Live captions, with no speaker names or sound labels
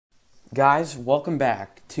Guys, welcome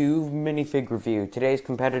back to Minifig Review. Today's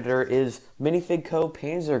competitor is Minifig Co.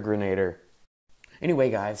 Panzer Grenadier. Anyway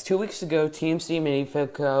guys, 2 weeks ago, TMC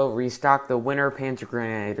Minifig Co. restocked the winner Panzer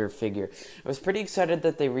Grenadier figure. I was pretty excited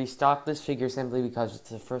that they restocked this figure simply because it's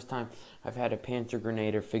the first time I've had a Panzer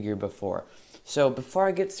Grenadier figure before. So before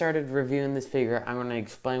I get started reviewing this figure, I'm going to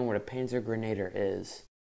explain what a Panzer Grenadier is.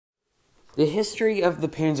 The history of the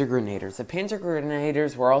Panzer Grenadiers. The Panzer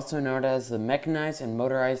Grenadiers were also known as the Mechanized and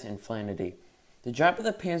Motorized Infantry. The job of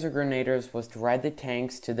the Panzer Grenadiers was to ride the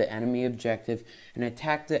tanks to the enemy objective and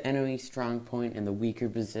attack the enemy strong point in the weaker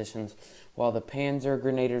positions, while the Panzer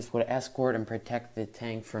Grenadiers would escort and protect the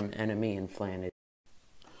tank from enemy infantry.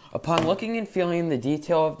 Upon looking and feeling the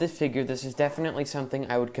detail of this figure, this is definitely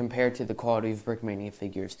something I would compare to the quality of Brickmania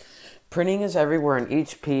figures. Printing is everywhere in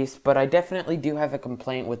each piece, but I definitely do have a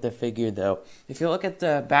complaint with the figure though. If you look at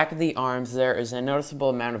the back of the arms, there is a noticeable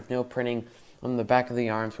amount of no printing on the back of the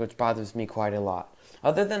arms, which bothers me quite a lot.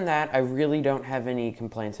 Other than that, I really don't have any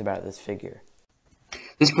complaints about this figure.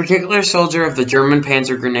 This particular soldier of the German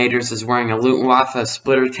Panzer Grenadiers is wearing a Luftwaffe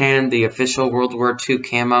splitter tan, the official World War II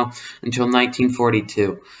camo, until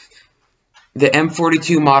 1942. The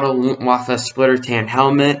M42 model Luftwaffe splitter tan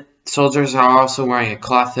helmet. Soldiers are also wearing a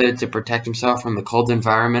cloth hood to protect himself from the cold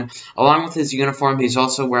environment. Along with his uniform, he's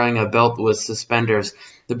also wearing a belt with suspenders.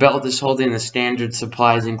 The belt is holding the standard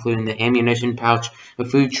supplies, including the ammunition pouch, a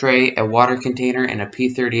food tray, a water container, and a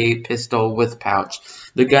P38 pistol with pouch.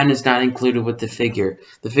 The gun is not included with the figure.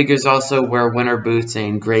 The figures also wear winter boots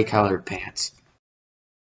and gray-colored pants.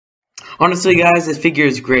 Honestly, guys, this figure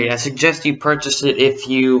is great. I suggest you purchase it if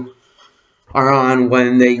you are on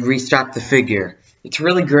when they restock the figure. It's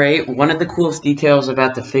really great. One of the coolest details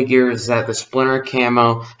about the figure is that the splinter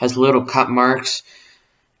camo has little cut marks,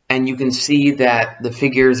 and you can see that the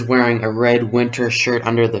figure is wearing a red winter shirt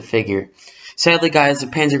under the figure. Sadly, guys, the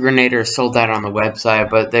Panzer Grenadier is sold out on the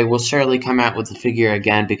website, but they will surely come out with the figure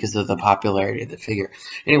again because of the popularity of the figure.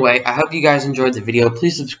 Anyway, I hope you guys enjoyed the video.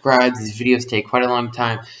 Please subscribe. These videos take quite a long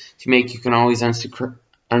time to make. You can always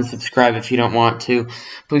unsubscribe if you don't want to.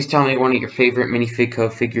 Please tell me one of your favorite Minifig Co.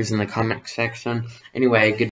 figures in the comment section. Anyway, good